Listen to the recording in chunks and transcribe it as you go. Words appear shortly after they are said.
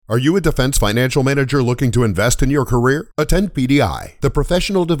Are you a defense financial manager looking to invest in your career? Attend PDI, the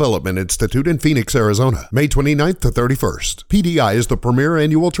Professional Development Institute in Phoenix, Arizona, May 29th to 31st. PDI is the premier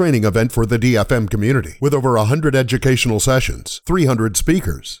annual training event for the DFM community, with over 100 educational sessions, 300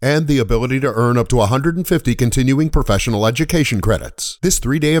 speakers, and the ability to earn up to 150 continuing professional education credits. This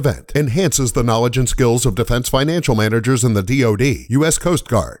 3-day event enhances the knowledge and skills of defense financial managers in the DoD, U.S. Coast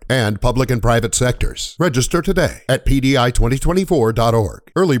Guard, and public and private sectors. Register today at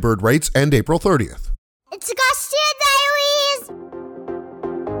pdi2024.org. Early bird rates end April 30th. It's Garcia Diaries!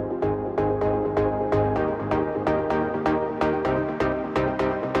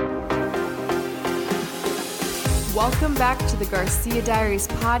 Welcome back to the Garcia Diaries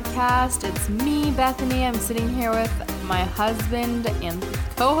podcast. It's me, Bethany. I'm sitting here with my husband and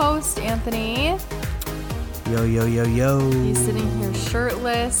co-host, Anthony. Yo, yo, yo, yo. He's sitting here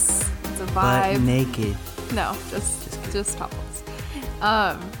shirtless. It's a vibe. But naked. No, just topless.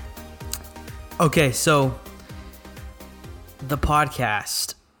 Okay, so the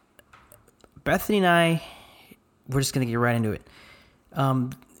podcast. Bethany and I, we're just going to get right into it.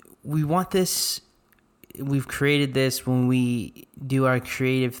 We want this, we've created this when we do our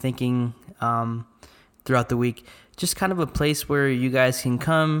creative thinking throughout the week. Just kind of a place where you guys can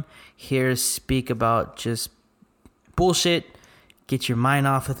come here, speak about just bullshit, get your mind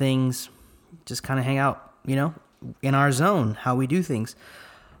off of things, just kind of hang out, you know, in our zone, how we do things.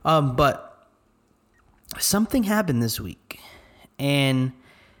 But something happened this week. And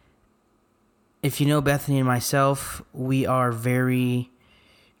if you know Bethany and myself, we are very,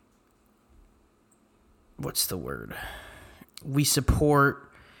 what's the word? We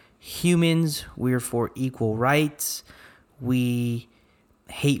support humans. We're for equal rights. We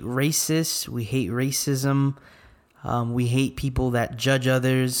hate racists. We hate racism. We hate people that judge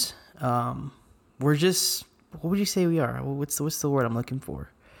others. We're just, what would you say we are? What's the word I'm looking for?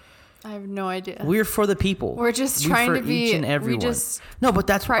 I have no idea. We're for the people. We're just trying to be each and everyone. No, but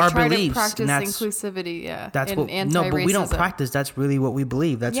that's our beliefs. Try to practice inclusivity. Yeah, that's what. No, but we don't practice. That's really what we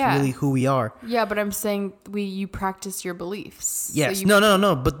believe. That's really who we are. Yeah, but I'm saying you practice your beliefs. Yes. So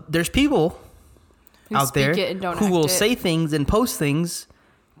No. But there's people out there who will say things and post things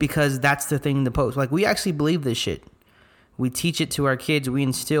because that's the thing to post. Like, we actually believe this shit. We teach it to our kids. We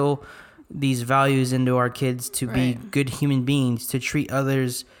instill these values into our kids to be good human beings, to treat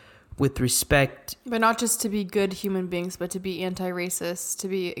others with respect. But not just to be good human beings, but to be anti-racist, to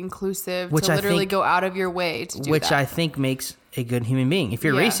be inclusive, to literally go out of your way to do that. Which I think makes a good human being. If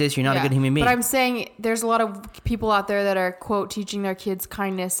you're racist, you're not a good human being. But I'm saying there's a lot of people out there that are, quote, teaching their kids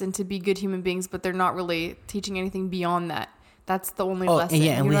kindness and to be good human beings, but they're not really teaching anything beyond that. That's the only lesson.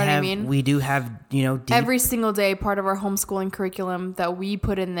 Yeah, and you know what I mean? We do have, deep. Every single day, part of our homeschooling curriculum that we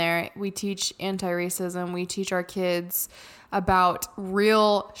put in there, we teach anti-racism. We teach our kids about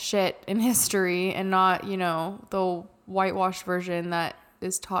real shit in history and not, the whitewashed version that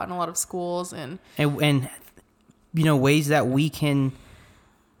is taught in a lot of schools and ways that we can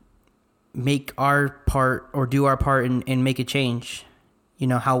make our part or do our part and make a change.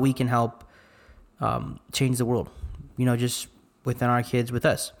 How we can help change the world. Just within our kids, with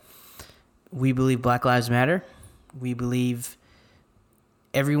us. We believe Black Lives Matter. We believe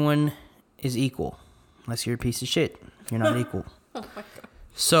everyone is equal, unless you're a piece of shit. You're not equal. Oh my God.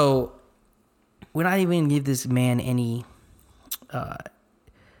 So we're not even going to give this man any, we're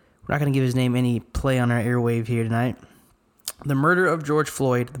not going to give his name any play on our airwave here tonight. The murderer of George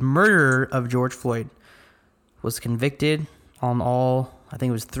Floyd was convicted on all, I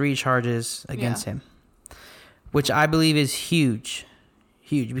think it was 3 charges against him. Which I believe is huge,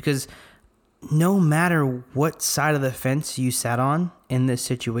 because no matter what side of the fence you sat on in this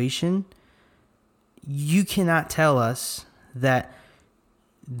situation, you cannot tell us that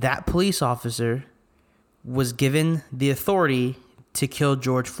police officer was given the authority to kill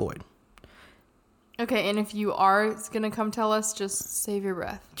George Floyd. Okay, and if you are going to come tell us, just save your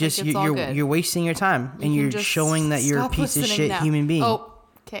breath. Just you're wasting your time, and you're showing that you're a piece of shit human being. Oh,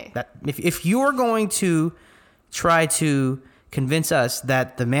 okay. If you're going to try to convince us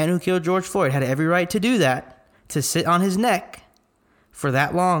that the man who killed George Floyd had every right to do that, to sit on his neck for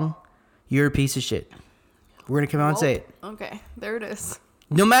that long, you're a piece of shit. We're going to come out and say it. Okay, there it is.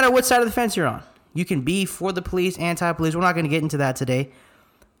 No matter what side of the fence you're on. You can be for the police, anti-police. We're not going to get into that today.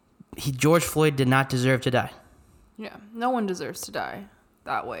 George Floyd did not deserve to die. Yeah, no one deserves to die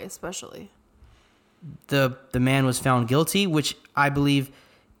that way, especially. The man was found guilty, which I believe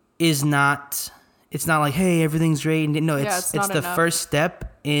is not... It's not like, hey, everything's great. No, it's the first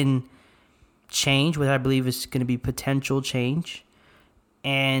step in change, what I believe is going to be potential change,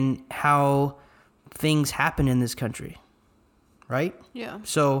 and how things happen in this country, right? Yeah.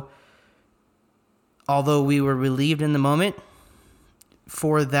 So, although we were relieved in the moment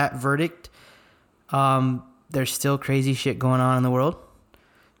for that verdict, there's still crazy shit going on in the world.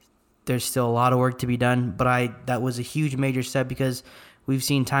 There's still a lot of work to be done, but that was a huge major step because we've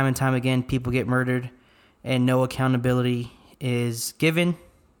seen time and time again people get murdered and no accountability is given.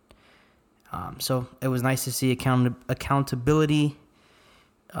 So it was nice to see accountability.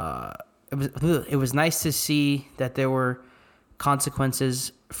 It was nice to see that there were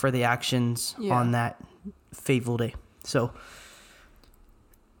consequences for the actions on that fateful day. So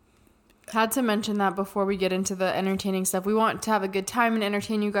had to mention that before we get into the entertaining stuff. We want to have a good time and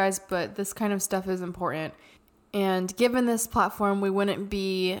entertain you guys, but this kind of stuff is important. And given this platform, we wouldn't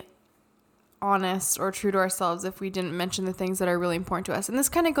be honest or true to ourselves if we didn't mention the things that are really important to us. And this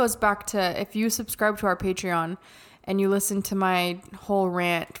kind of goes back to if you subscribe to our Patreon and you listen to my whole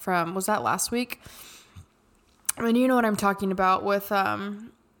rant from, was that last week? I mean, you know what I'm talking about with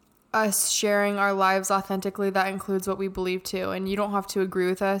us sharing our lives authentically. That includes what we believe too. And you don't have to agree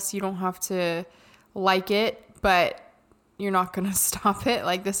with us. You don't have to like it, but you're not going to stop it.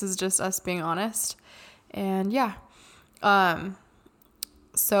 Like, this is just us being honest. And yeah.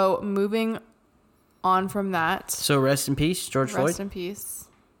 So moving on from that. So rest in peace, George Floyd. Rest in peace.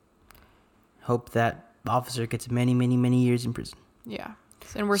 Hope that officer gets many, many, many years in prison. Yeah.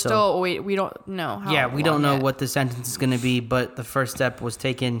 And we don't know how. Yeah, we don't know yet. what the sentence is going to be, but the first step was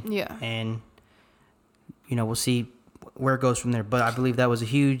taken. Yeah. And, we'll see where it goes from there. But I believe that was a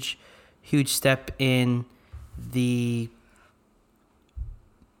huge, huge step in the,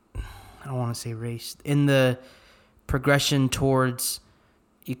 I don't want to say race, in the progression towards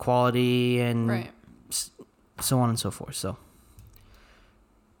equality and so on and so forth. So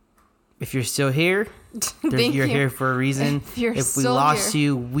if you're still here, you're here for a reason. If we lost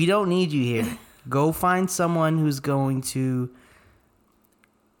you, we don't need you here. Go find someone who's going to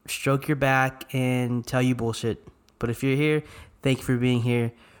stroke your back and tell you bullshit. But if you're here, thank you for being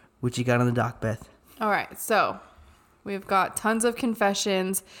here. What you got on the dock, Beth? All right, so we've got tons of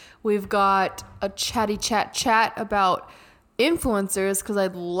confessions. We've got a chatty chat about influencers, because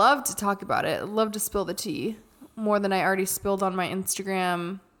I'd love to talk about it. I'd love to spill the tea more than I already spilled on my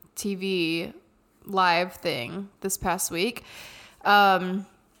Instagram TV live thing this past week. I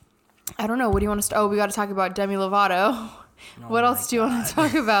don't know. What do you want to start? Oh, we got to talk about Demi Lovato. What else do you want to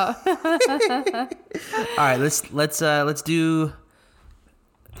talk about? All right, let's do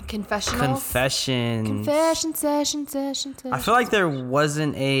confessions. Confession session. I feel like there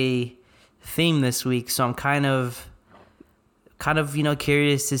wasn't a theme this week, so I'm kind of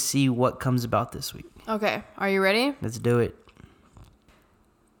curious to see what comes about this week. Okay, are you ready? Let's do it.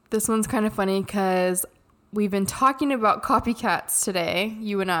 This one's kind of funny because we've been talking about copycats today,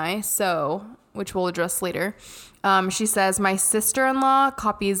 you and I, which we'll address later. She says, my sister-in-law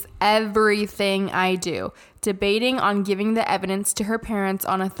copies everything I do, debating on giving the evidence to her parents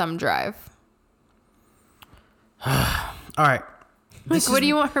on a thumb drive. All right. What do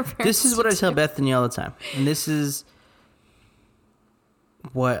you want her parents to do? This is what I tell Bethany all the time. And this is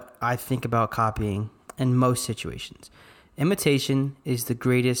what I think about copying in most situations. Imitation is the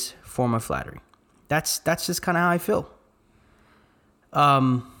greatest form of flattery. That's just kind of how I feel.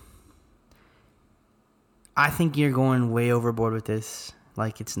 I think you're going way overboard with this.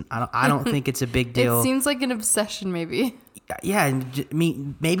 Like, I don't think it's a big deal. It seems like an obsession, maybe. Yeah, I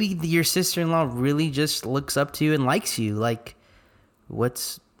mean, maybe your sister-in-law really just looks up to you and likes you. Like,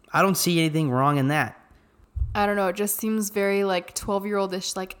 I don't see anything wrong in that. I don't know. It just seems very, like,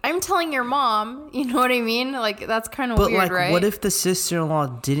 12-year-old-ish. Like, I'm telling your mom. You know what I mean? Like, that's kind of weird, like, right? What if the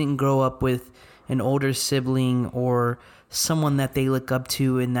sister-in-law didn't grow up with an older sibling or someone that they look up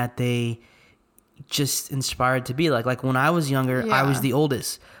to and that they just inspired to be like? Like, when I was younger, I was the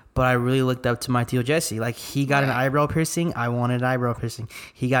oldest, but I really looked up to my Tio Jesse. Like, he got an eyebrow piercing. I wanted an eyebrow piercing.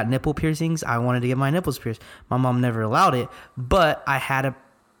 He got nipple piercings. I wanted to get my nipples pierced. My mom never allowed it, but I had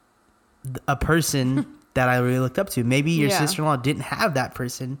a person that I really looked up to. Maybe your sister-in-law didn't have that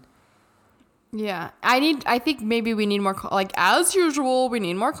person. Yeah. I think maybe we need more, like, as usual, we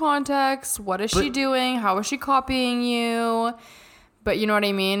need more context. What is she doing? How is she copying you? But you know what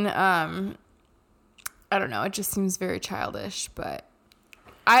I mean? I don't know. It just seems very childish, but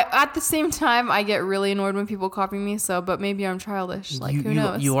at the same time, I get really annoyed when people copy me. But maybe I'm childish. Like, who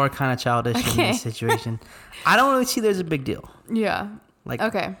knows? You are kind of childish in this situation. I don't really see there's a big deal. Yeah. Like,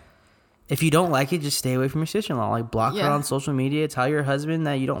 okay. If you don't like it, just stay away from your sister-in-law. Like, block her on social media. Tell your husband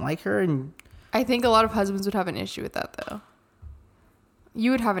that you don't like her. And I think a lot of husbands would have an issue with that, though.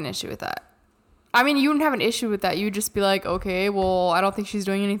 You would have an issue with that. I mean, you wouldn't have an issue with that. You'd just be like, okay, well, I don't think she's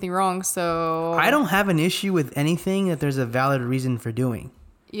doing anything wrong, so... I don't have an issue with anything that there's a valid reason for doing.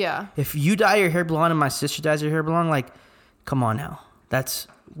 Yeah. If you dye your hair blonde and my sister dyes her hair blonde, like, come on now. That's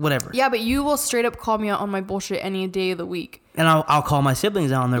whatever. Yeah, but you will straight up call me out on my bullshit any day of the week. And I'll call my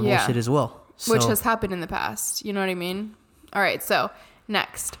siblings out on their bullshit as well. So. Which has happened in the past. You know what I mean? All right, so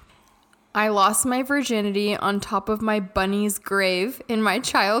next. I lost my virginity on top of my bunny's grave in my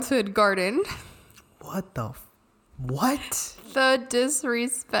childhood garden. What? The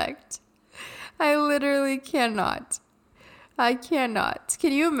disrespect. I literally cannot. I cannot.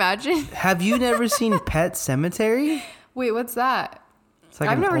 Can you imagine? Have you never seen Pet Sematary? Wait, what's that? It's like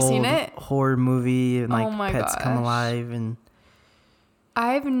I've never seen it. Horror movie and like Oh my pets come gosh. alive and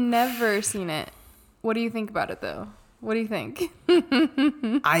I've never seen it. What do you think about it though? What do you think?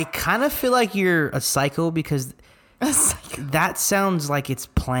 I kind of feel like you're a psycho because that sounds like it's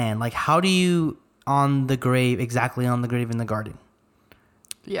planned. Like, how do you exactly on the grave in the garden?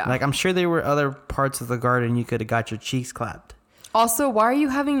 Yeah. Like, I'm sure there were other parts of the garden you could have got your cheeks clapped. Also, why are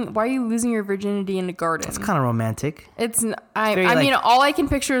you losing your virginity in a garden? It's kind of romantic. I mean, all I can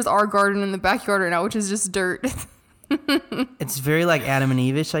picture is our garden in the backyard right now, which is just dirt. It's very like Adam and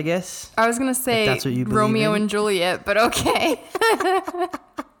Eve-ish, I guess. I was going to say that's what you believe Romeo in. and Juliet, but okay.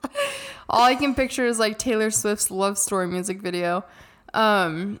 All I can picture is like Taylor Swift's love story music video.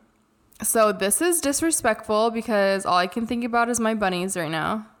 So this is disrespectful because all I can think about is my bunnies right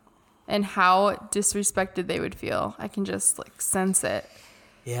now and how disrespected they would feel. I can just like sense it.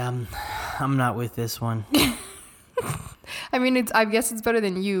 Yeah, I'm not with this one. I mean, I guess it's better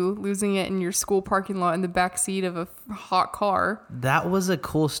than you losing it in your school parking lot in the back seat of a hot car. That was a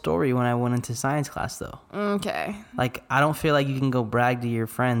cool story when I went into science class, though. Okay. Like, I don't feel like you can go brag to your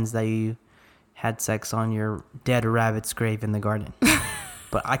friends that you had sex on your dead rabbit's grave in the garden.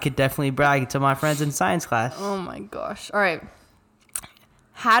 But I could definitely brag to my friends in science class. Oh my gosh. All right.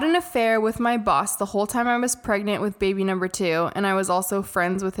 Had an affair with my boss the whole time I was pregnant with baby number 2, and I was also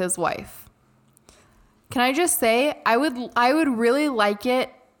friends with his wife. Can I just say, I would really like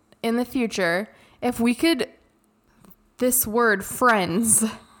it in the future if we could, this word friends,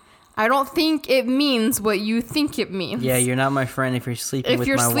 I don't think it means what you think it means. Yeah, you're not my friend if you're sleeping with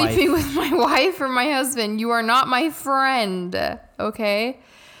my wife. If you're sleeping with my wife or my husband, you are not my friend, okay?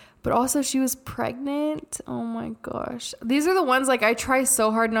 But also she was pregnant. Oh my gosh. These are the ones like I try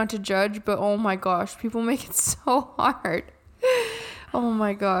so hard not to judge, but oh my gosh, people make it so hard. Oh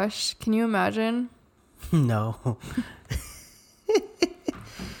my gosh. Can you imagine? No.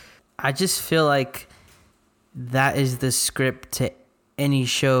 I just feel like that is the script to any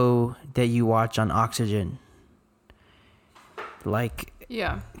show that you watch on Oxygen. Like,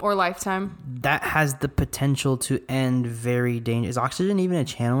 yeah, or Lifetime. that has the potential to end very dangerous. Is Oxygen even a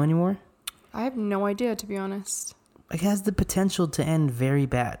channel anymore? I have no idea, to be honest. It has the potential to end very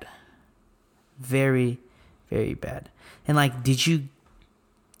bad. Very, very bad. And like, did you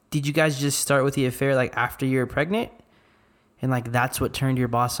guys just start with the affair like after you were pregnant? And like that's what turned your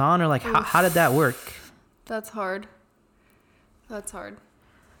boss on? Or like how did that work? That's hard. That's hard.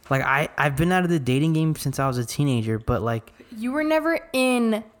 Like I've been out of the dating game since I was a teenager, but like You were never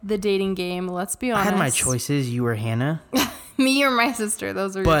in the dating game, let's be honest. I had my choices. You were Hannah. Me or my sister,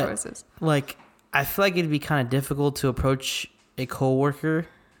 those are But your choices. like I feel like it'd be kind of difficult to approach a coworker,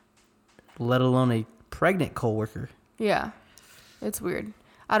 let alone a pregnant coworker. Yeah. It's weird.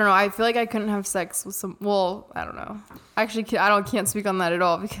 I don't know. I feel like I couldn't have sex with well, I don't know. Actually, can't speak on that at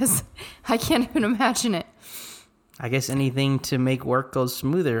all because I can't even imagine it. I guess anything to make work go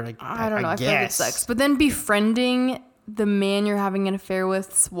smoother. I don't know. I feel like it sucks. But then befriending the man you're having an affair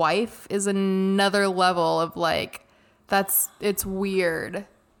with's wife is another level of like, it's weird.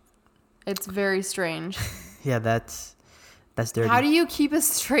 It's very strange. Yeah, that's dirty. How do you keep a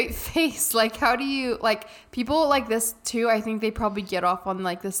straight face? Like, how do you, like, people like this too, I think they probably get off on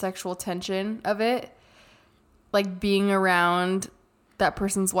like the sexual tension of it. Like being around that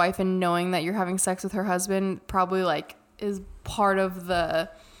person's wife and knowing that you're having sex with her husband probably like is part of the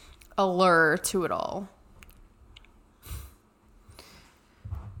allure to it all.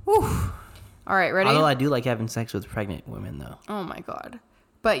 Whew. All right, ready? Although I do like having sex with pregnant women though. Oh my God.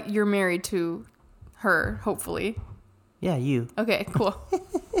 But you're married to her, hopefully. Yeah, you. Okay, cool.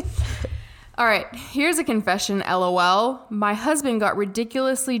 All right, here's a confession, LOL. My husband got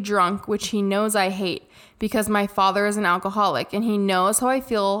ridiculously drunk, which he knows I hate because my father is an alcoholic and he knows how I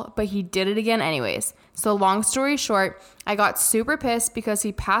feel, but he did it again anyways. So long story short, I got super pissed because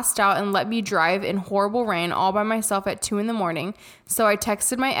he passed out and let me drive in horrible rain all by myself at 2 a.m. So I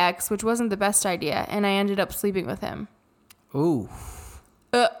texted my ex, which wasn't the best idea, and I ended up sleeping with him. Ooh.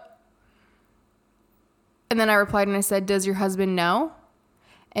 And then I replied and I said, does your husband know?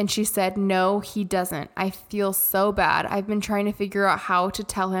 And she said, no, he doesn't. I feel so bad. I've been trying to figure out how to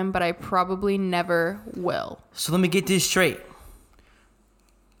tell him, but I probably never will. So let me get this straight.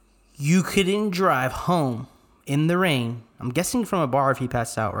 You couldn't drive home in the rain. I'm guessing from a bar if he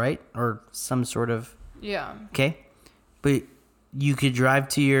passed out, right? Or some sort of... Yeah. Okay. But you could drive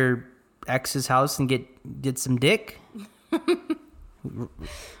to your ex's house and get some dick? Oh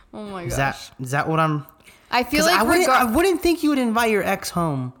my gosh. Is that what I'm... I feel like I wouldn't think you would invite your ex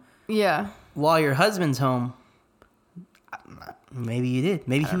home. Yeah. While your husband's home. Maybe you did.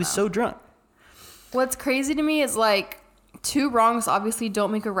 Maybe he was so drunk. What's crazy to me is like 2 wrongs obviously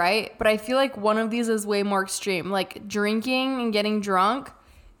don't make a right, but I feel like one of these is way more extreme. Like drinking and getting drunk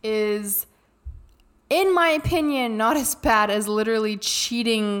is, in my opinion, not as bad as literally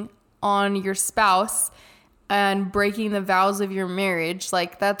cheating on your spouse and breaking the vows of your marriage.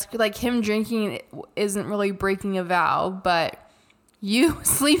 Like that's like him drinking isn't really breaking a vow, but you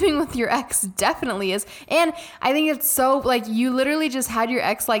sleeping with your ex definitely is. And I think it's so like you literally just had your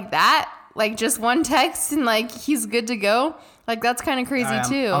ex like that, like just one text and like he's good to go. Like that's kind of crazy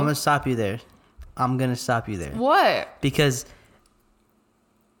too. I'm gonna stop you there. What? Because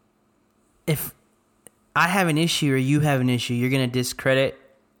if I have an issue or you have an issue, you're gonna discredit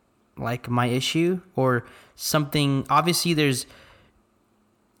like my issue or something. Obviously there's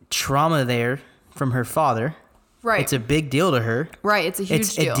trauma there from her father. Right. It's a big deal to her. Right. It's a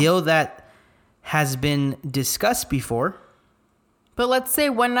huge deal. It's a deal that has been discussed before. But let's say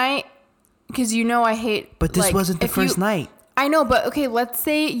one night, because you know I hate... But this wasn't the first night. I know, but okay, let's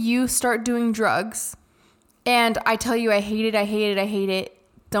say you start doing drugs and I tell you I hate it,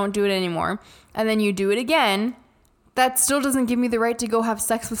 don't do it anymore. And then you do it again. That still doesn't give me the right to go have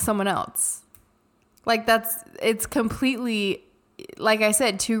sex with someone else. Like it's completely, like I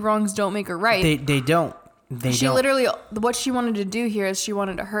said, 2 wrongs don't make a right. They don't. She literally, what she wanted to do here is she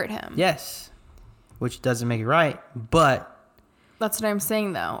wanted to hurt him. Yes. Which doesn't make it right, but. That's what I'm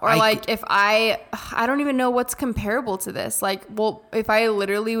saying though. Or if I don't even know what's comparable to this. Like, well, if I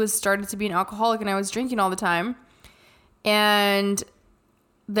literally started to be an alcoholic and I was drinking all the time and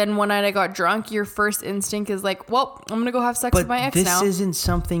then one night I got drunk, your first instinct is like, well, I'm going to go have sex with my ex now. But this isn't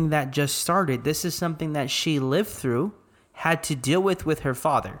something that just started. This is something that she lived through, had to deal with her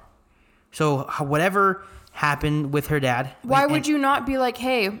father. So whatever happened with her dad. Why would you not be like,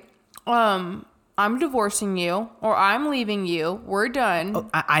 hey, I'm divorcing you or I'm leaving you. We're done. Oh,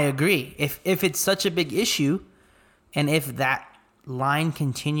 I agree. If it's such a big issue and if that line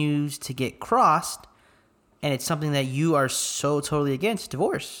continues to get crossed, and it's something that you are so totally against,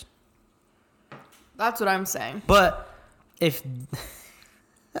 divorce. That's what I'm saying. But if...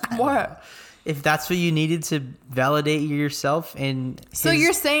 What? If that's what you needed to validate yourself and... So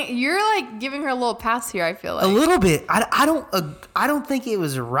you're saying... You're like giving her a little pass here, I feel like. A little bit. I don't think it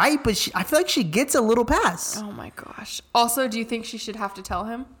was right, but I feel like she gets a little pass. Oh my gosh. Also, do you think she should have to tell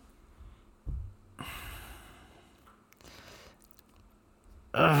him?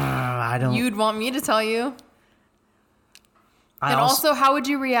 I don't... You'd want me to tell you? And also, how would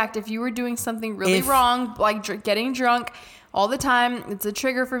you react if you were doing something really wrong, like getting drunk all the time? It's a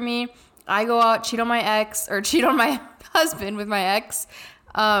trigger for me. I go out, cheat on my ex, or cheat on my husband with my ex,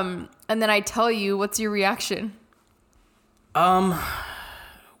 and then I tell you, what's your reaction?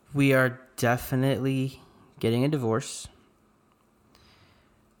 We are definitely getting a divorce,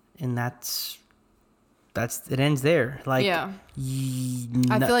 and that's it ends there. Like, yeah,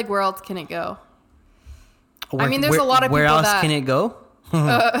 I feel like where else can it go? I mean, there's a lot of people where else that... can it go?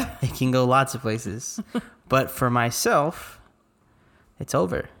 It can go lots of places. But for myself, it's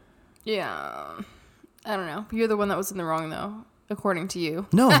over. Yeah. I don't know. You're the one that was in the wrong, though, according to you.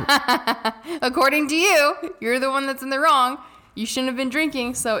 No. According to you, you're the one that's in the wrong. You shouldn't have been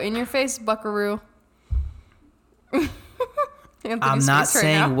drinking, so in your face, buckaroo. I'm not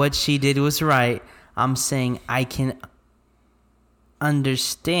saying what she did was right. I'm saying I can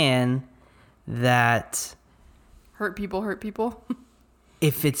understand that... Hurt people.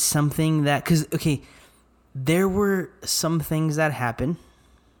 If it's something that... Because, okay, there were some things that happened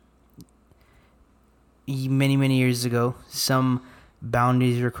many, many years ago. Some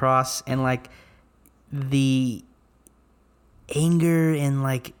boundaries were crossed. And, like, the anger and,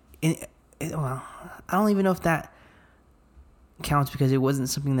 like... well, I don't even know if that counts because it wasn't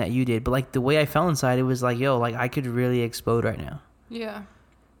something that you did. But, like, the way I felt inside, it was like, yo, like, I could really explode right now. Yeah.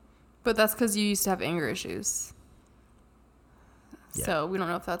 But that's because you used to have anger issues. Yeah. So we don't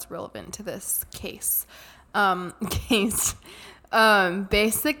know if that's relevant to this case.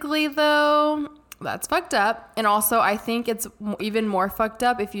 Basically, though, that's fucked up. And also, I think it's even more fucked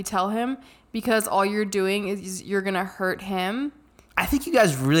up if you tell him because all you're doing is you're going to hurt him. I think you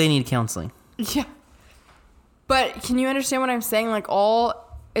guys really need counseling. Yeah. But can you understand what I'm saying? Like, all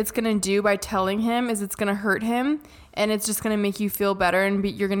it's going to do by telling him is it's going to hurt him, and it's just going to make you feel better, and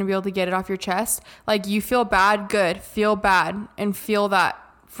you're going to be able to get it off your chest. Like, you feel bad, good. Feel bad and feel that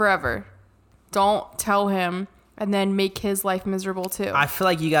forever. Don't tell him and then make his life miserable too. I feel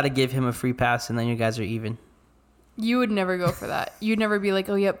like you got to give him a free pass, and then you guys are even. You would never go for that. You'd never be like,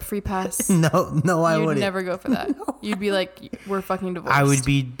 oh, yep, free pass. No, I wouldn't. You'd never go for that. No. You'd be like, we're fucking divorced. I would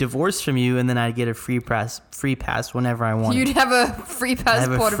be divorced from you, and then I'd get a free pass whenever I wanted. You'd have a free pass I'd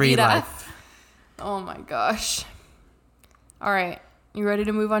have por a free vida. life. Oh my gosh. All right. You ready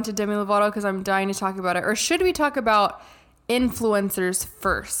to move on to Demi Lovato? Because I'm dying to talk about it. Or should we talk about influencers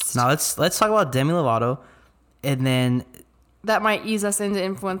first? Now let's talk about Demi Lovato, and then that might ease us into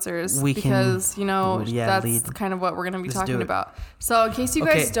influencers because, that's kind of what we're going to be talking about. So in case you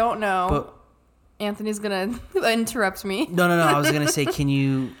guys don't know, Anthony's going to interrupt me. No. I was going to say, can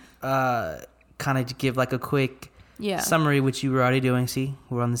you kind of give like a quick summary, which you were already doing? See,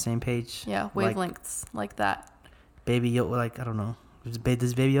 we're on the same page. Yeah, wavelengths like that. Baby Yoda, like, I don't know. Does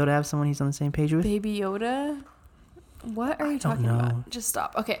Baby Yoda have someone he's on the same page with? Baby Yoda? What are you talking about? Just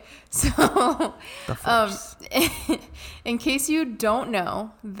stop. Okay. So, in case you don't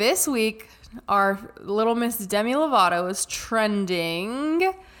know, this week, our little Miss Demi Lovato is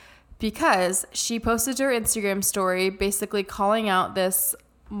trending because she posted to her Instagram story basically calling out this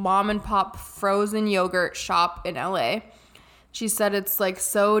mom and pop frozen yogurt shop in LA. She said it's like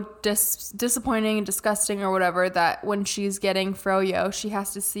so disappointing and disgusting or whatever that when she's getting froyo, she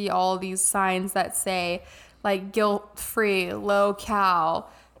has to see all these signs that say like guilt-free, low-cal,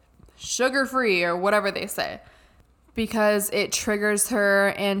 sugar-free, or whatever they say, because it triggers her,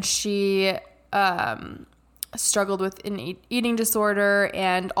 and she struggled with an eating disorder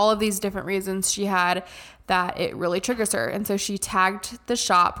and all of these different reasons she had that it really triggers her. And so she tagged the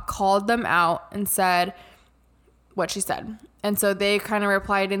shop, called them out, and said what she said. And so they kind of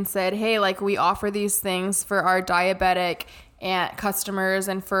replied and said, hey, like, we offer these things for our diabetic and customers,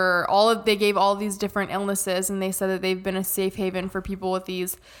 and for they gave all these different illnesses, and they said that they've been a safe haven for people with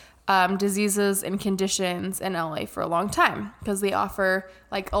these diseases and conditions in LA for a long time, because they offer,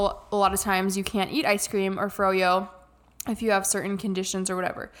 like, a lot of times you can't eat ice cream or froyo if you have certain conditions or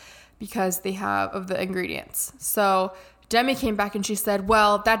whatever, because they have of the ingredients. So Demi came back and she said,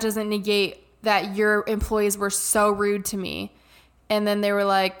 well, that doesn't negate that your employees were so rude to me. And then they were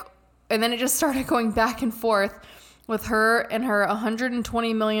like, and then it just started going back and forth with her and her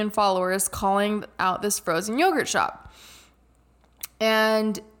 120 million followers calling out this frozen yogurt shop.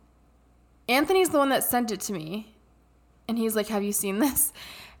 And Anthony's the one that sent it to me. And he's like, have you seen this?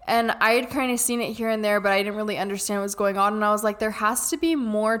 And I had kind of seen it here and there, but I didn't really understand what was going on. And I was like, there has to be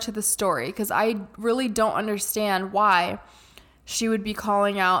more to the story, because I really don't understand why she would be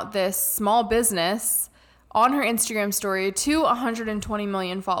calling out this small business on her Instagram story to 120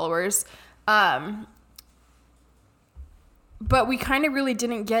 million followers. But we kind of really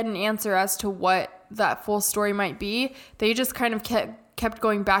didn't get an answer as to what that full story might be. They just kind of kept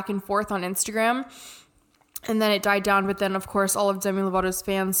going back and forth on Instagram. And then it died down. But then, of course, all of Demi Lovato's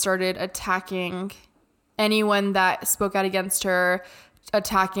fans started attacking anyone that spoke out against her,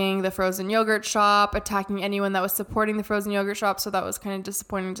 attacking the frozen yogurt shop, attacking anyone that was supporting the frozen yogurt shop. So that was kind of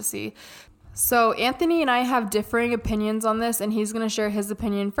disappointing to see. So Anthony and I have differing opinions on this, and he's going to share his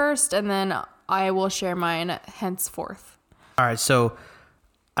opinion first, and then I will share mine henceforth. All right, so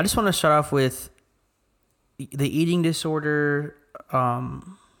I just want to start off with the eating disorders. And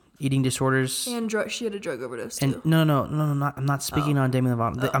she had a drug overdose too. And no, I'm not speaking on Demi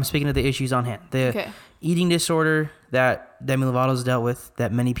Lovato. I'm speaking of the issues on hand. The eating disorder that Demi Lovato's dealt with,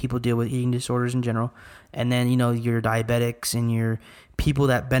 that many people deal with eating disorders in general, and then your diabetics and your people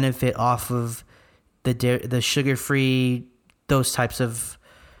that benefit off of the sugar-free, those types of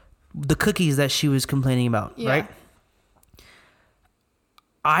the cookies that she was complaining about, right?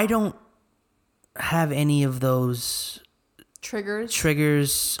 I don't have any of those triggers,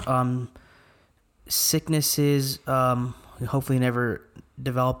 sicknesses, hopefully never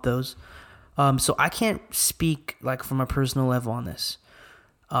develop those. So I can't speak like from a personal level on this.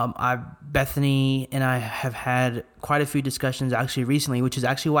 Bethany and I have had quite a few discussions actually recently, which is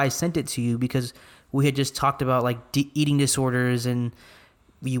actually why I sent it to you, because we had just talked about like eating disorders, and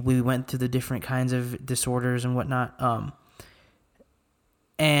we went through the different kinds of disorders and whatnot.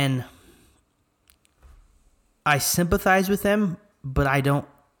 And I sympathize with them, but I don't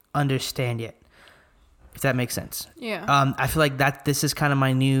understand yet, if that makes sense. Yeah. I feel like that this is kind of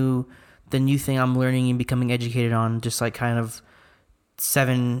the new thing I'm learning and becoming educated on, just like kind of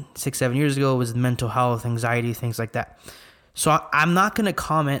 6, 7 years ago was mental health, anxiety, things like that. So I'm not going to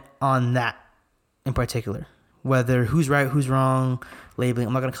comment on that in particular, whether who's right, who's wrong, labeling.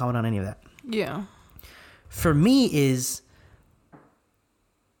 I'm not going to comment on any of that. Yeah. For me is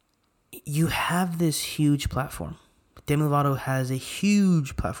you have this huge platform. Demi Lovato has a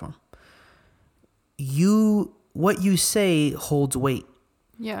huge platform. What you say holds weight.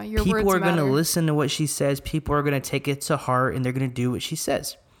 Yeah, your People words are going to matter. listen to what she says. People are going to take it to heart, and they're going to do what she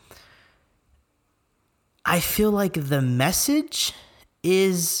says. I feel like the message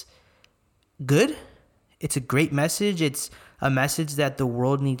is good. It's a great message. It's a message that the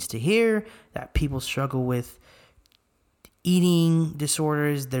world needs to hear, that people struggle with eating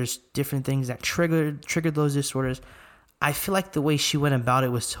disorders. There's different things that triggered those disorders. I feel like the way she went about it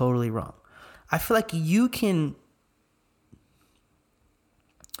was totally wrong. I feel like you can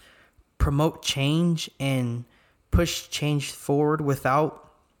promote change and push change forward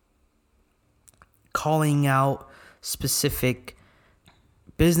without calling out specific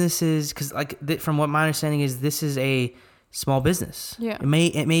businesses, because from what my understanding is, this is a small business. Yeah. It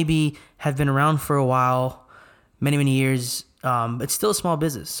may have been around for a while, many years. It's still a small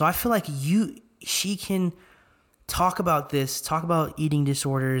business. So I feel like she can talk about eating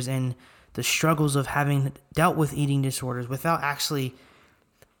disorders and the struggles of having dealt with eating disorders without actually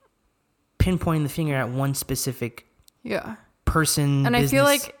pinpointing the finger at one specific person. And business. I feel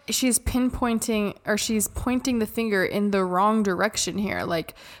like she's pinpointing, or she's pointing the finger in the wrong direction here.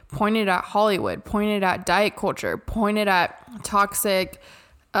 Like, pointed at Hollywood, pointed at diet culture, pointed at toxic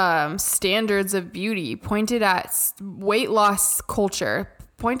standards of beauty, pointed at weight loss culture,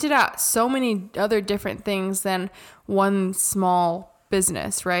 pointed at so many other different things than one small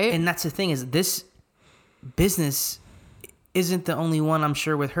business, right? And that's the thing, is this business isn't the only one, I'm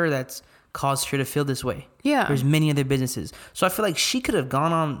sure, with her that's caused her to feel this way. Yeah. There's many other businesses. So I feel like she could have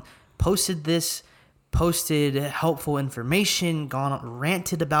gone on, posted helpful information, gone on,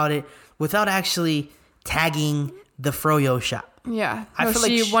 ranted about it without actually tagging the Froyo shop. Yeah. I No, feel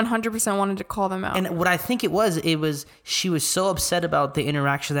like she 100% wanted to call them out. And what I think it was she was so upset about the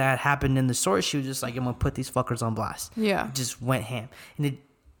interaction that had happened in the store. She was just like, I'm going to put these fuckers on blast. Yeah. It just went ham. And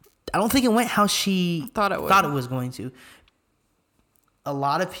I don't think it went how she Thought it would. thought it was going to. A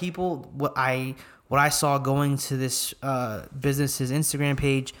lot of people, what I saw going to this business's Instagram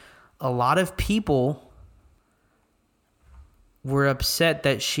page, a lot of people were upset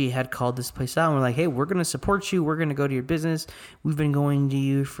that she had called this place out and were like, hey, we're going to support you. We're going to go to your business. We've been going to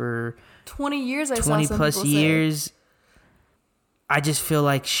you for 20 years, I saw 20 some plus people years. say. I just feel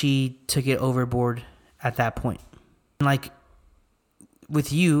like she took it overboard at that point. Like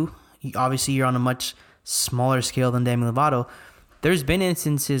with you, obviously you're on a much smaller scale than Demi Lovato. There's been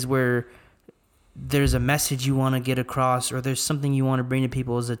instances where there's a message you want to get across, or there's something you want to bring to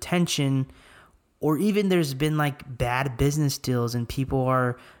people's attention, or even there's been like bad business deals and people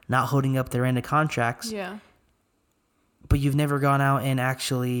are not holding up their end of contracts. Yeah. But you've never gone out and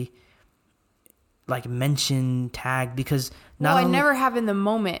actually like mentioned, tagged, because I never have in the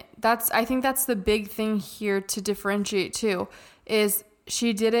moment. I think that's the big thing here to differentiate too, is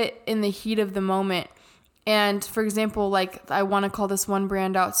she did it in the heat of the moment. And for example, like, I want to call this one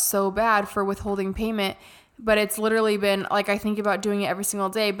brand out so bad for withholding payment, but it's literally been like, I think about doing it every single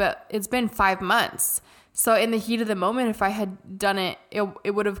day, but it's been 5 months. So in the heat of the moment, if I had done it,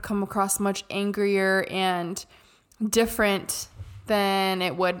 it would have come across much angrier and different than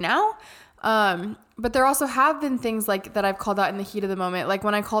it would now. But there also have been things like that I've called out in the heat of the moment. Like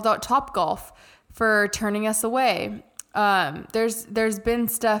when I called out Topgolf for turning us away. There's been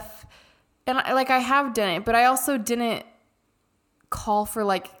stuff, and I have done it, but I also didn't call for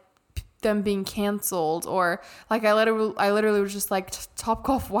like them being canceled, or like I literally was just like,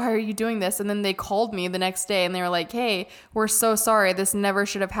 Topgolf, why are you doing this? And then they called me the next day and they were like, hey, we're so sorry, this never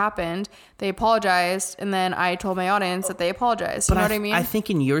should have happened. They apologized, and then I told my audience that they apologized. You know what I mean? I think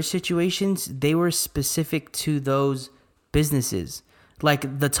in your situations, they were specific to those businesses.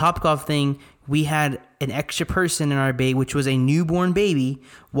 Like the Topgolf thing, we had an extra person in our bay, which was a newborn baby,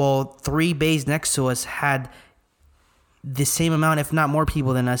 while 3 bays next to us had the same amount, if not more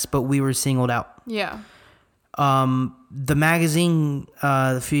people than us, but we were singled out. Yeah. The magazine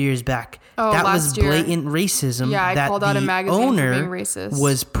a few years back, that was blatant racism. Yeah, I that called out a the magazine owner for being racist.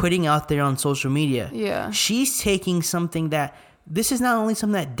 was putting out there on social media. Yeah. She's taking something that, this is not only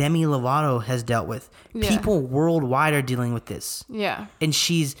something that Demi Lovato has dealt with. Yeah. People worldwide are dealing with this. Yeah. And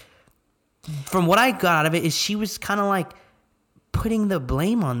she's, from what I got out of it, is she was kind of like putting the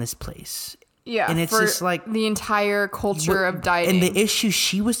blame on this place. Yeah, and it's for just like the entire culture of dieting. And the issue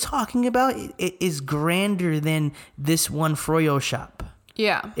she was talking about is grander than this one Froyo shop.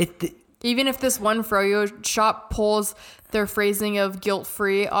 Yeah. Even if this one froyo shop pulls their phrasing of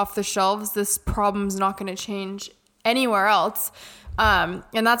guilt-free off the shelves, this problem's not going to change anywhere else. And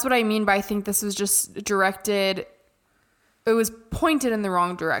that's what I mean by I think this was just directed. It was pointed in the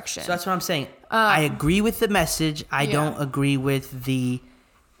wrong direction. So that's what I'm saying. I agree with the message. I don't agree with the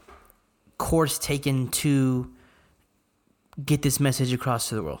course taken to get this message across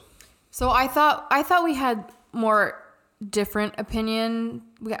to the world. So I thought we had more different opinion.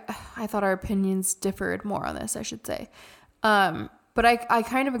 I thought our opinions differed more on this, I should say. But I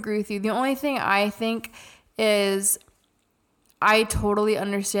kind of agree with you. The only thing I think is I totally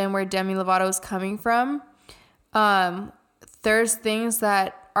understand where Demi Lovato is coming from. There's things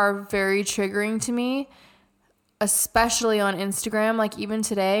that are very triggering to me, especially on Instagram. Like even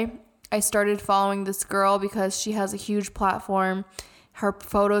today, I started following this girl because she has a huge platform. Her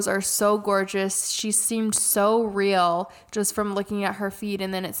photos are so gorgeous. She seemed so real just from looking at her feed,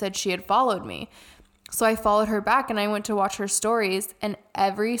 and then it said she had followed me. So I followed her back and I went to watch her stories, and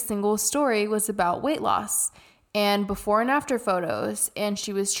every single story was about weight loss and before and after photos. And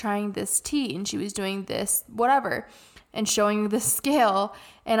she was trying this tea and she was doing this whatever and showing the scale.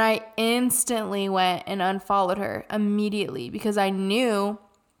 And I instantly went and unfollowed her immediately because I knew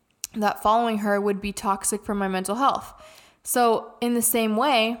that following her would be toxic for my mental health. So in the same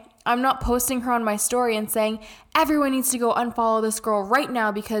way, I'm not posting her on my story and saying, everyone needs to go unfollow this girl right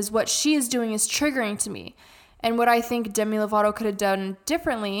now because what she is doing is triggering to me. And what I think Demi Lovato could have done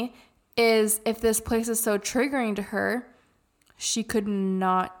differently is if this place is so triggering to her, she could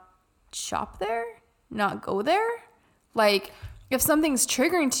not shop there, not go there. Like, if something's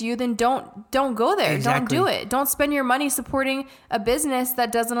triggering to you, then don't go there. Exactly. Don't do it. Don't spend your money supporting a business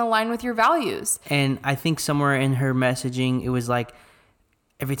that doesn't align with your values. And I think somewhere in her messaging, it was like,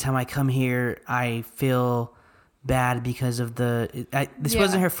 every time I come here, I feel bad because of this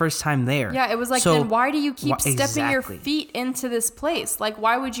wasn't her first time there. Yeah, it was like, so, then why do you keep stepping your feet into this place? Like,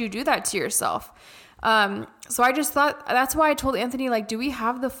 why would you do that to yourself? So I just thought, that's why I told Anthony, like, do we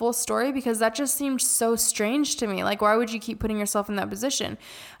have the full story? Because that just seemed so strange to me. Like, why would you keep putting yourself in that position?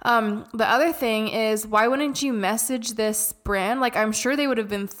 The other thing is, why wouldn't you message this brand? Like, I'm sure they would have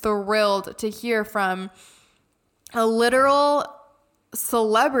been thrilled to hear from a literal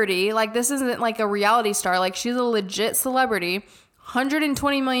celebrity. Like, this isn't like a reality star. Like, she's a legit celebrity,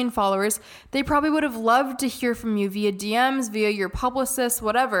 120 million followers. They probably would have loved to hear from you via DMs, via your publicist,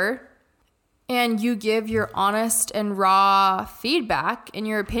 whatever. And you give your honest and raw feedback and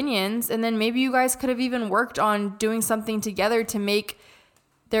your opinions. And then maybe you guys could have even worked on doing something together to make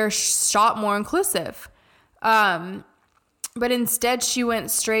their shop more inclusive. But instead, she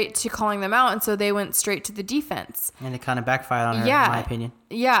went straight to calling them out. And so they went straight to the defense. And it kind of backfired on her, in my opinion.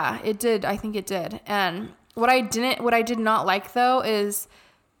 Yeah, it did. I think it did. And what I did not like, though, is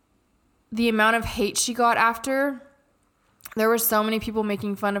the amount of hate she got after. There were so many people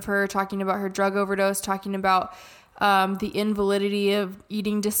making fun of her, talking about her drug overdose, talking about the invalidity of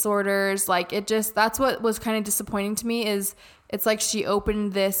eating disorders. Like, that's what was kind of disappointing to me is it's like she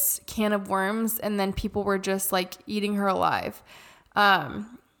opened this can of worms and then people were just like eating her alive. I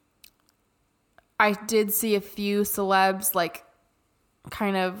did see a few celebs like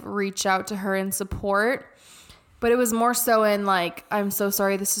kind of reach out to her in support, but it was more so in like, I'm so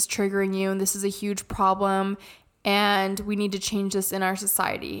sorry this is triggering you and this is a huge problem and we need to change this in our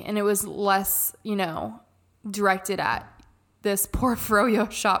society. And it was less, directed at this poor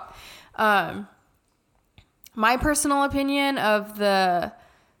froyo shop. My personal opinion of the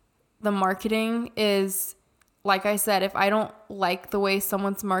marketing is, like I said, if I don't like the way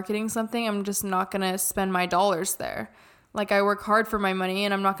someone's marketing something, I'm just not going to spend my dollars there. Like, I work hard for my money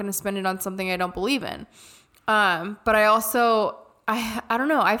and I'm not going to spend it on something I don't believe in. But I also, I don't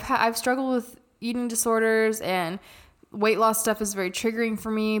know, I've struggled with eating disorders and weight loss stuff is very triggering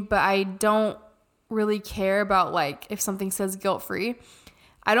for me, but I don't really care about like if something says guilt-free.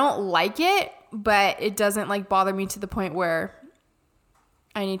 I don't like it, but it doesn't like bother me to the point where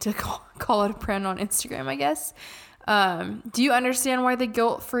I need to call it a brand on Instagram, I guess. Do you understand why the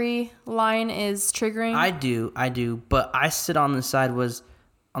guilt-free line is triggering? I do, but I sit on the side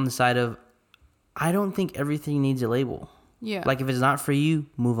of I don't think everything needs a label. Yeah. Like, if it's not for you,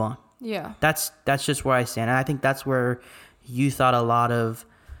 move on. Yeah. That's just where I stand. And I think that's where you thought a lot of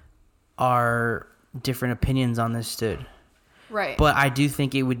our different opinions on this stood. Right. But I do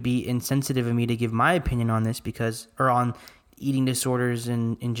think it would be insensitive of me to give my opinion on this or on eating disorders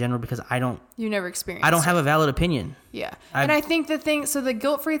in general, because you never experienced I don't have a valid opinion. Yeah. And I think the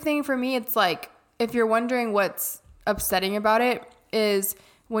guilt-free thing for me, it's like, if you're wondering what's upsetting about it is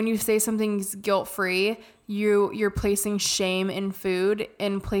when you say something's guilt-free, you're placing shame in food,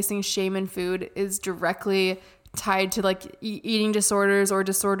 and placing shame in food is directly tied to like eating disorders or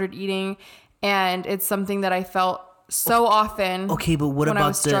disordered eating. And it's something that I felt so often. Okay, but what when I about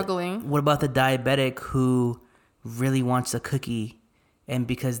was struggling. what about the diabetic who really wants a cookie, and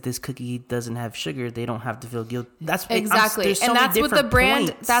because this cookie doesn't have sugar, they don't have to feel guilt? That's exactly, so and many that's what the different brand.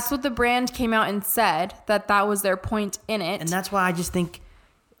 points. That's what the brand came out and said, that was their point in it. And that's why I just think.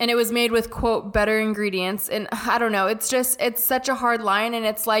 And it was made with, quote, better ingredients. And I don't know. It's such a hard line. And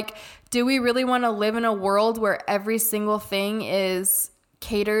it's like, do we really want to live in a world where every single thing is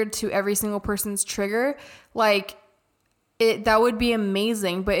catered to every single person's trigger? Like, that would be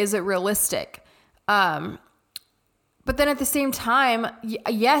amazing, but is it realistic? But then at the same time,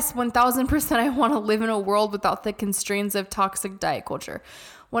 yes, 1000% I want to live in a world without the constraints of toxic diet culture.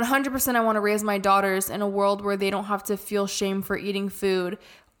 100% I want to raise my daughters in a world where they don't have to feel shame for eating food,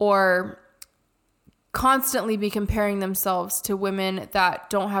 or constantly be comparing themselves to women that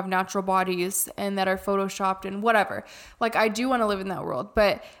don't have natural bodies and that are photoshopped and whatever. Like, I do want to live in that world,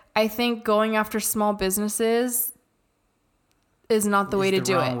 but I think going after small businesses is not the way to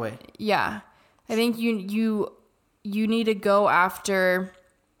do it. Way. Yeah. I think you need to go after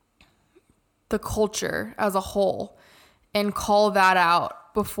the culture as a whole and call that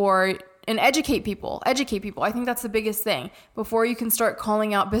out before, and educate people. I think that's the biggest thing. Before you can start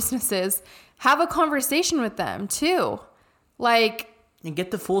calling out businesses, have a conversation with them too. Like, and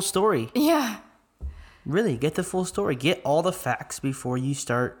get the full story. Yeah. Really, get the full story. Get all the facts before you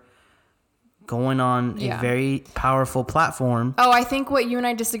start going on a very powerful platform. Oh, I think what you and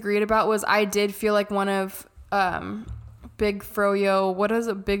I disagreed about was, I did feel like one of Big Froyo, what is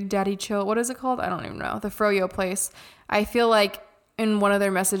it? Big Daddy Chill. What is it called? I don't even know. The Froyo place. I feel like in one of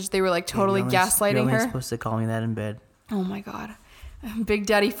their messages, they were like totally gaslighting you're only her. Supposed to call me that in bed. Oh my God. Big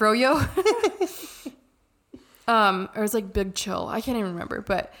Daddy Froyo. Or it's like Big Chill. I can't even remember,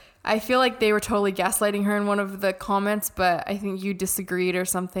 but I feel like they were totally gaslighting her in one of the comments, but I think you disagreed or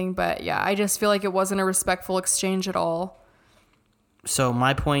something. But yeah, I just feel like it wasn't a respectful exchange at all. So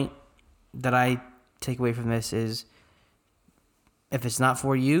my point that I take away from this is, if it's not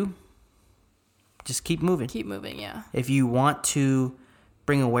for you, just keep moving. Keep moving, yeah. If you want to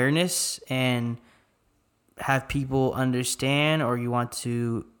bring awareness and have people understand, or if you want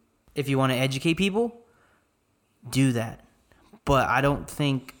to educate people, do that. But I don't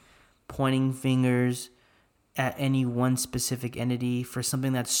think pointing fingers at any one specific entity for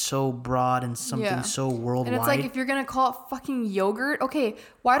something that's so broad and something so worldwide. And it's like, if you're going to call it fucking yogurt, okay,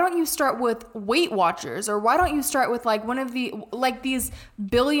 why don't you start with Weight Watchers? Or why don't you start with like one of the, like these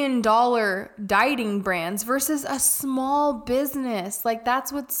 $1 billion dieting brands versus a small business? Like,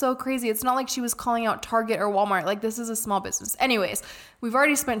 that's what's so crazy. It's not like she was calling out Target or Walmart. Like, this is a small business. Anyways, we've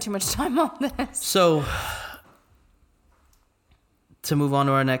already spent too much time on this. So, to move on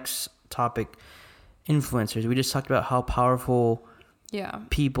to our next topic, influencers. We just talked about how powerful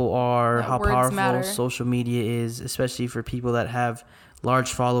people are, how powerful matter. Social media is, especially for people that have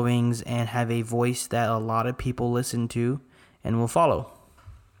large followings and have a voice that a lot of people listen to and will follow.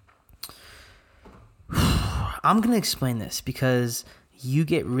 I'm going to explain this because you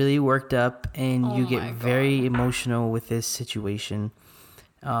get really worked up and you get very emotional with this situation.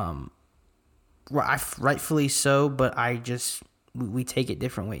 Rightfully so, but we take it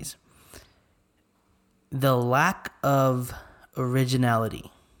different ways. The lack of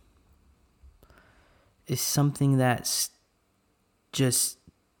originality is something that just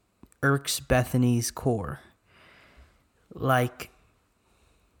irks Bethany's core. Like,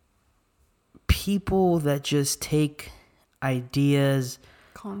 people that just take ideas,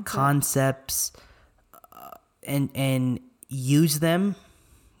 concepts and use them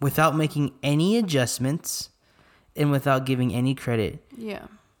without making any adjustments and without giving any credit. Yeah.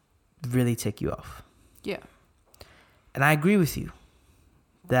 Really tick you off. Yeah. And I agree with you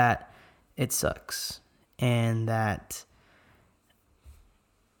that it sucks and that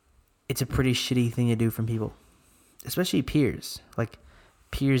it's a pretty shitty thing to do from people, especially peers, like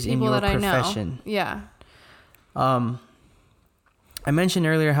peers people in your profession. Yeah. I mentioned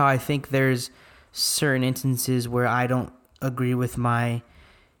earlier how I think there's certain instances where I don't agree with my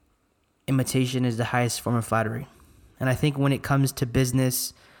imitation is the highest form of flattery. And I think when it comes to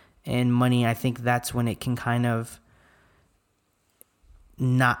business and money, I think that's when it can kind of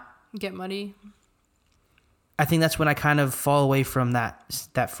not get muddy. I think that's when I kind of fall away from that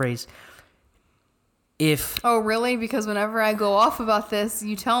phrase. Oh, really? Because whenever I go off about this,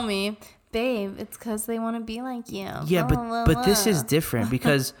 you tell me, babe, it's because they want to be like you. Yeah, but this is different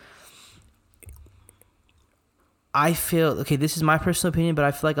because I feel, okay, this is my personal opinion, but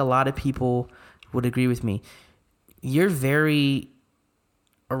I feel like a lot of people would agree with me. You're very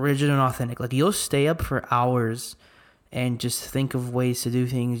original and authentic. Like, you'll stay up for hours and just think of ways to do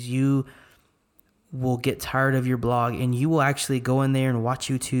things. You will get tired of your blog, and you will actually go in there and watch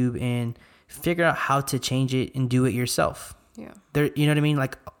YouTube and figure out how to change it and do it yourself. Yeah. You know what I mean?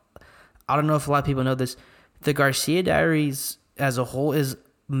 Like, I don't know if a lot of people know this. The Garcia Diaries as a whole is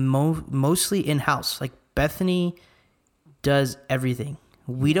mostly in-house. Like, Bethany does everything.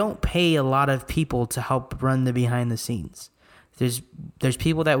 We don't pay a lot of people to help run the behind the scenes. There's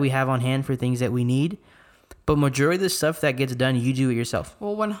people that we have on hand for things that we need, but majority of the stuff that gets done, you do it yourself.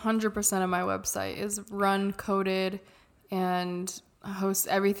 Well, 100% of my website is run, coded, and host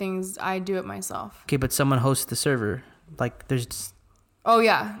everything. I do it myself. Okay, but someone hosts the server. Like, there's... Oh,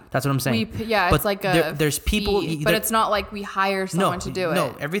 yeah. That's what I'm saying. But it's like there's people... but it's not like we hire someone to do it.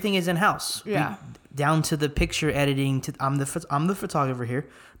 No, everything is in-house. Yeah. Down to the picture editing. I'm the photographer here,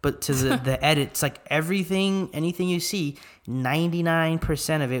 but to the edits, like anything you see,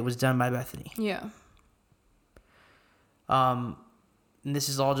 99% of it was done by Bethany. Yeah. And this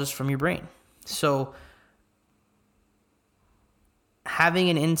is all just from your brain. So having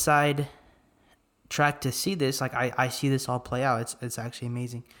an inside track to see this, like I see this all play out. It's actually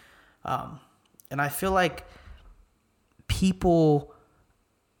amazing. And I feel like people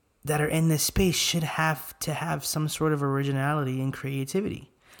that are in this space should have to have some sort of originality and creativity.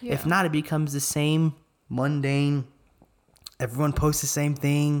 Yeah. If not, it becomes the same mundane. Everyone posts the same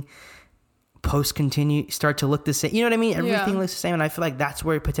thing. Posts start to look the same. You know what I mean? Everything looks the same, and I feel like that's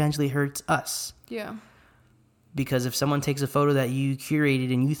where it potentially hurts us. Yeah. Because if someone takes a photo that you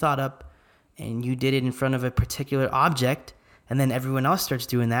curated and you thought up, and you did it in front of a particular object, and then everyone else starts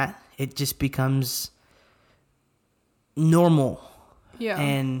doing that, it just becomes normal. Yeah.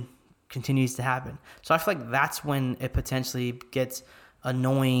 And continues to happen. So I feel like that's when it potentially gets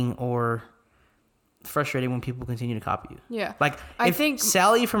annoying or frustrating when people continue to copy you. Yeah. Like, I think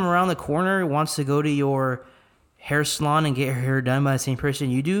Sally from around the corner wants to go to your hair salon and get her hair done by the same person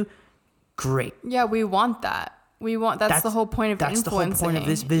you do, great. Yeah, we want that. That's the whole point of influencing. That's the whole point of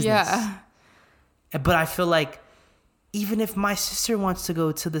this business. Yeah. But I feel like even if my sister wants to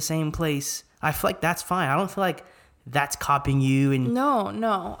go to the same place, I feel like that's fine. I don't feel like that's copying you. And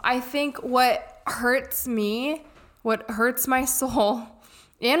No. I think what hurts me, what hurts my soul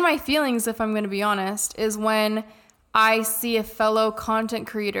and my feelings, if I'm going to be honest, is when I see a fellow content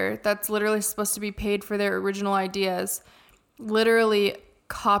creator that's literally supposed to be paid for their original ideas literally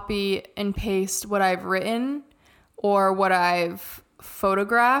copy and paste what I've written or what I've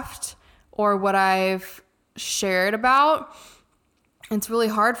photographed or what I've shared about. It's really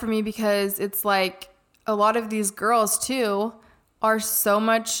hard for me because it's like a lot of these girls too are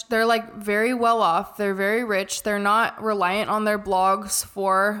they're like very well off. They're very rich. They're not reliant on their blogs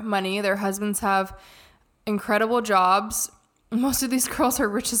for money. Their husbands have incredible jobs. Most of these girls are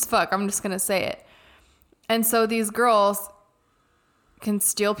rich as fuck. I'm just going to say it. And so these girls can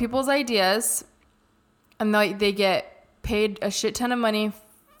steal people's ideas and they get paid a shit ton of money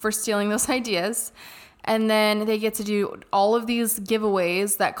for stealing those ideas. And then they get to do all of these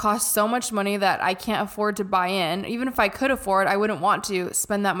giveaways that cost so much money that I can't afford to buy in. Even if I could afford, I wouldn't want to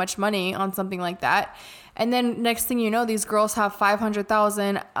spend that much money on something like that. And then next thing you know, these girls have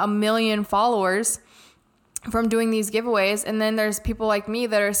 500,000, 1 million followers from doing these giveaways. And then there's people like me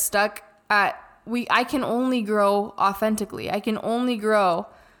that are stuck at, I can only grow authentically. I can only grow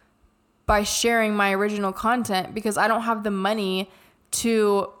by sharing my original content because I don't have the money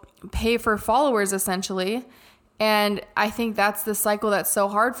to pay for followers essentially. And I think that's the cycle that's so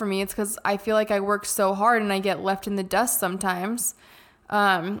hard for me. It's because I feel like I work so hard and I get left in the dust sometimes.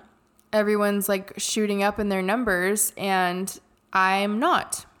 Everyone's like shooting up in their numbers and I'm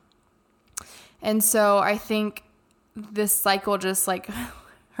not. And so I think this cycle just like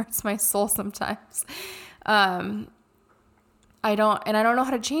hurts my soul sometimes. I don't know how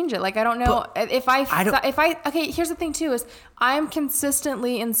to change it. Like, I don't know okay, here's the thing too, is I'm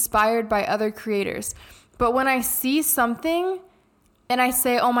consistently inspired by other creators. But when I see something and I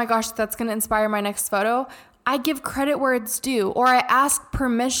say, oh my gosh, that's going to inspire my next photo, I give credit where it's due or I ask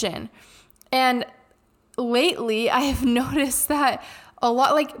permission. And lately I have noticed that a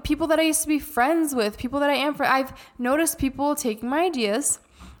lot, like people that I used to be friends with, people that I've noticed people taking my ideas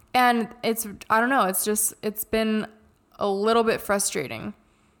and I don't know, it's been a little bit frustrating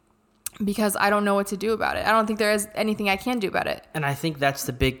because I don't know what to do about it. I don't think there is anything I can do about it. And I think that's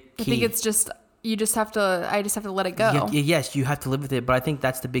the big key. I think it's just, I just have to let it go. Yes, you have to live with it. But I think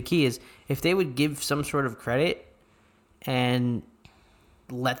that's the big key is if they would give some sort of credit and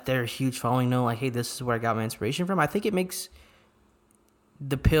let their huge following know, like, hey, this is where I got my inspiration from, I think it makes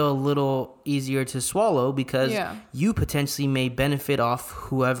the pill a little easier to swallow because you potentially may benefit off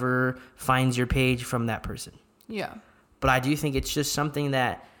whoever finds your page from that person. Yeah. But I do think it's just something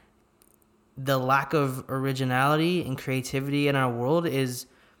that the lack of originality and creativity in our world is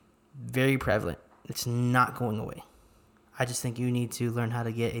very prevalent. It's not going away. I just think you need to learn how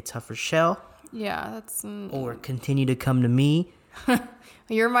to get a tougher shell. Yeah, that's... Or continue to come to me.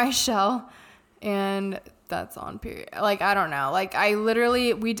 You're my shell. And that's on period. Like, I don't know. Like, I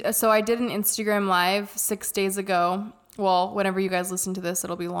literally... So I did an Instagram live 6 days ago. Well, whenever you guys listen to this,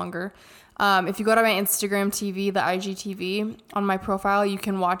 it'll be longer. If you go to my Instagram TV, the IGTV, on my profile, you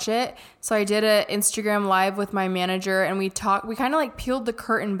can watch it. So I did an Instagram live with my manager, and we kind of like peeled the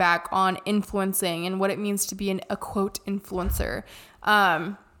curtain back on influencing and what it means to be a quote influencer.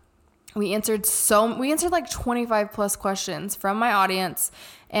 We answered like 25 plus questions from my audience,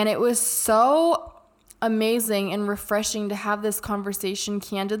 and it was so amazing and refreshing to have this conversation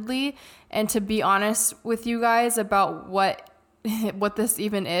candidly and to be honest with you guys about what this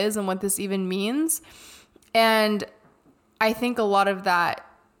even is and what this even means. And I think a lot of that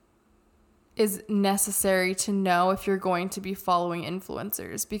is necessary to know if you're going to be following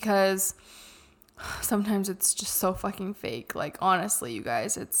influencers, because sometimes it's just so fucking fake. Like, honestly, you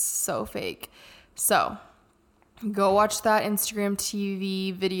guys, it's so fake. So go watch that Instagram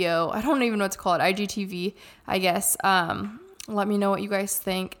TV video. I don't even know what to call it. IGTV, I guess. Let me know what you guys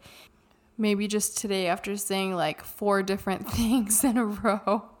think. Maybe just today, after saying like 4 different things in a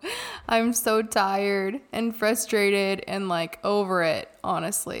row, I'm so tired and frustrated and like over it.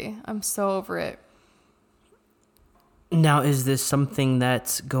 Honestly, I'm so over it. Now, is this something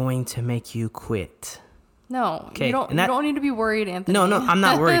that's going to make you quit? No, okay. You don't need to be worried, Anthony. No, I'm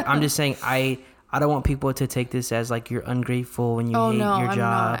not worried. I'm just saying I don't want people to take this as like you're ungrateful and you hate your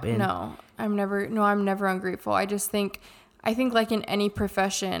job. I'm never ungrateful. I think like in any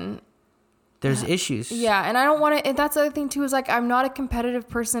profession, there's issues. Yeah, and I don't want to... And that's the other thing, too, is, like, I'm not a competitive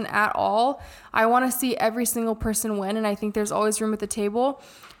person at all. I want to see every single person win, and I think there's always room at the table.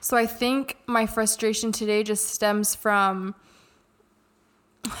 So I think my frustration today just stems from...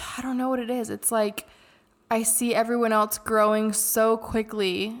 I don't know what it is. It's like I see everyone else growing so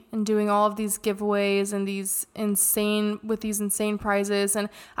quickly and doing all of these giveaways and these insane prizes. And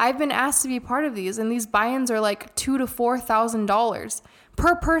I've been asked to be part of these, and these buy-ins are like $2,000 to $4,000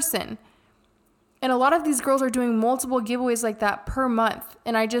 per person. And a lot of these girls are doing multiple giveaways like that per month.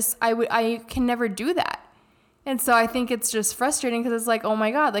 And I can never do that. And so I think it's just frustrating because it's like, oh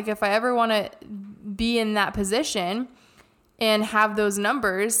my God, like if I ever want to be in that position and have those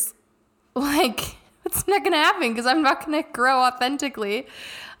numbers, like it's not going to happen because I'm not going to grow authentically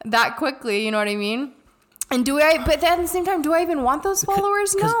that quickly. You know what I mean? And but at the same time, do I even want those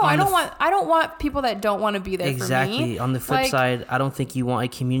followers? No, I don't want people that don't want to be there for me. Exactly. On the flip side, I don't think you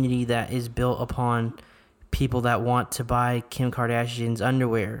want a community that is built upon people that want to buy Kim Kardashian's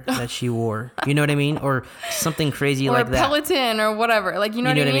underwear that she wore. You know what I mean? Or something crazy like that. Or Peloton or whatever. Like, you know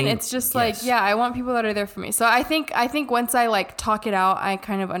what I mean? It's just like, yeah, I want people that are there for me. So I think once I like talk it out, I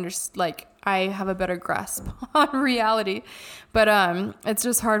kind of I have a better grasp on reality. But it's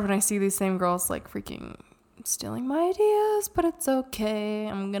just hard when I see these same girls like freaking stealing my ideas, but it's okay.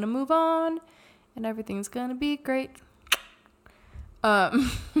 I'm gonna move on and everything's gonna be great.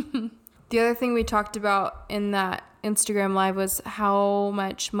 The other thing we talked about in that Instagram live was how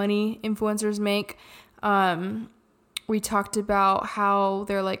much money influencers make. We talked about how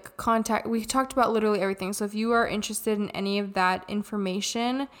they're like we talked about literally everything. So if you are interested in any of that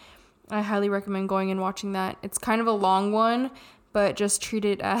information, I highly recommend going and watching that. It's kind of a long one, but just treat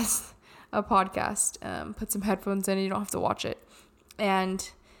it as a podcast. Put some headphones in, you don't have to watch it.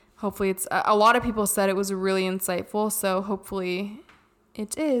 And hopefully it's a lot of people said it was really insightful, so hopefully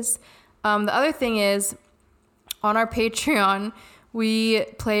it is. The other thing is, on our Patreon, we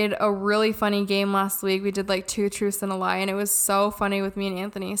played a really funny game last week. We did like 2 truths and a lie, and it was so funny with me and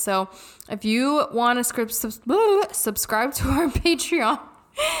Anthony. So if you want to subscribe to our Patreon,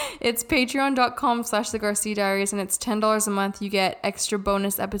 it's patreon.com/The Garcia Diaries, and it's $10 a month. You get extra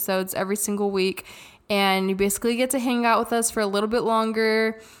bonus episodes every single week, and you basically get to hang out with us for a little bit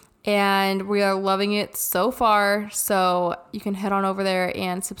longer, and we are loving it so far. So you can head on over there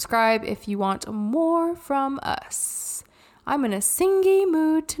and subscribe if you want more from us. I'm in a singy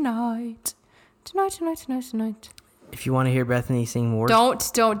mood tonight. If you want to hear Bethany sing more... Don't.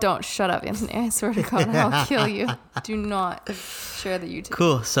 Shut up, Anthony. I swear to God, I'll kill you. Do not share the YouTube.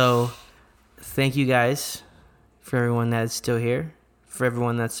 Cool. So, thank you guys for everyone that's still here. For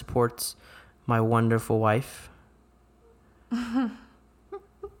everyone that supports my wonderful wife.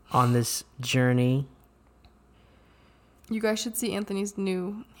 on this journey. You guys should see Anthony's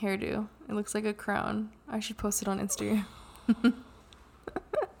new hairdo. It looks like a crown. I should post it on Instagram.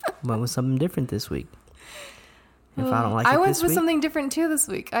 Went with something different this week. If I don't like it I went this with week, something different too this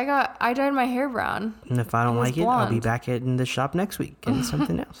week. I dyed my hair brown. and if I don't was like it, I'll be blonde. back in the shop next week getting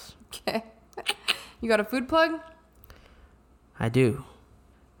something else. Okay. You got a food plug? I do.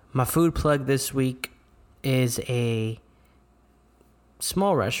 My food plug this week is a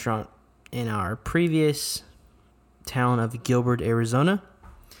small restaurant in our previous town of Gilbert, Arizona.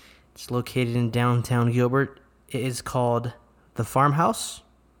 It's located in downtown Gilbert. It is called The Farmhouse.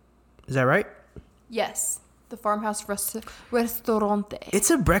 Is that right? Yes. The Farmhouse Restaurante. It's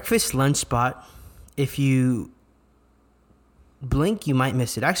a breakfast lunch spot. If you blink, you might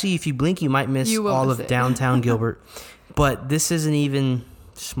miss it. Actually, if you blink, you might miss You will all miss of it. downtown Gilbert. But this is an even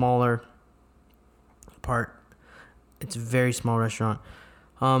smaller part. It's a very small restaurant.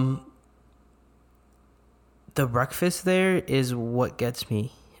 The breakfast there is what gets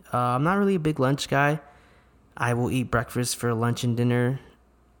me. I'm not really a big lunch guy. I will eat breakfast for lunch and dinner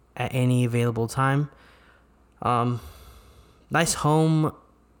at any available time. Nice home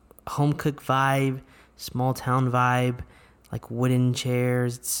cook vibe, small town vibe, like wooden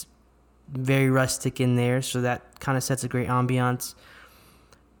chairs. It's very rustic in there, so that kind of sets a great ambiance.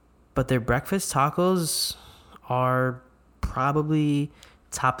 But their breakfast tacos are probably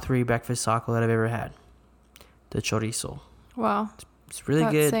top 3 breakfast taco that I've ever had. The chorizo. Wow. It's really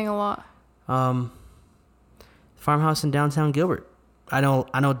That's good. saying a lot. Farmhouse in downtown Gilbert. I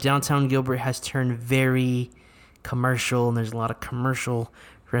know downtown Gilbert has turned very commercial, and there's a lot of commercial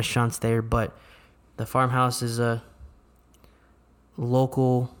restaurants there, but the Farmhouse is a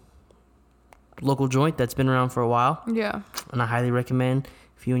local joint that's been around for a while, Yeah. and I highly recommend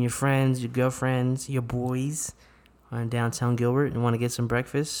if you and your friends, your girlfriends, your boys are in downtown Gilbert and want to get some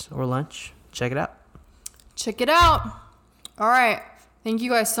breakfast or lunch, check it out. Check it out. All right. Thank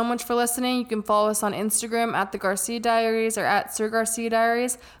you guys so much for listening. You can follow us on Instagram at The Garcia Diaries or at Sir Garcia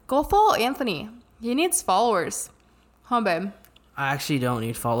Diaries. Go follow Anthony. He needs followers. Huh, babe? I actually don't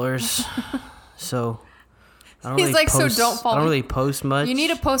need followers, so I don't He's really like, post, so don't follow I don't me. really post much. You need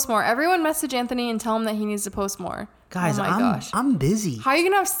to post more. Everyone message Anthony and tell him that he needs to post more. Guys, oh my gosh. I'm busy. How are you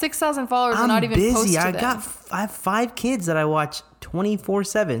going to have 6,000 followers and I'm not even post busy. to I them? have 5 kids that I watch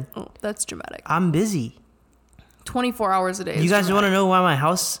 24/7. Oh, that's dramatic. I'm busy. 24 hours a day. You is guys want to dramatic. know why my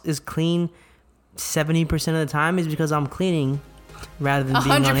house is clean 70% of the time? Is because I'm cleaning rather than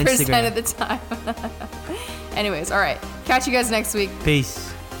being on 100% Instagram. of the time. Anyways, all right. Catch you guys next week.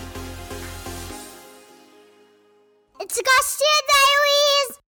 Peace. It's Garcia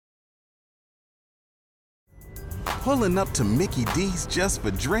Diaries! Pulling up to Mickey D's just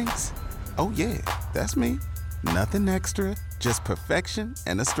for drinks? Oh yeah, that's me. Nothing extra, just perfection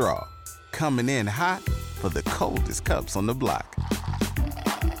and a straw. Coming in hot for the coldest cups on the block.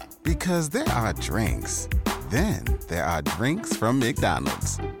 Because there are drinks. Then there are drinks from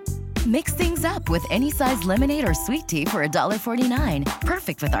McDonald's. Mix things up with any size lemonade or sweet tea for $1.49.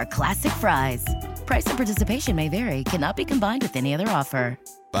 Perfect with our classic fries. Price and participation may vary. Cannot be combined with any other offer.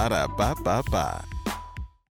 Ba-da-ba-ba-ba.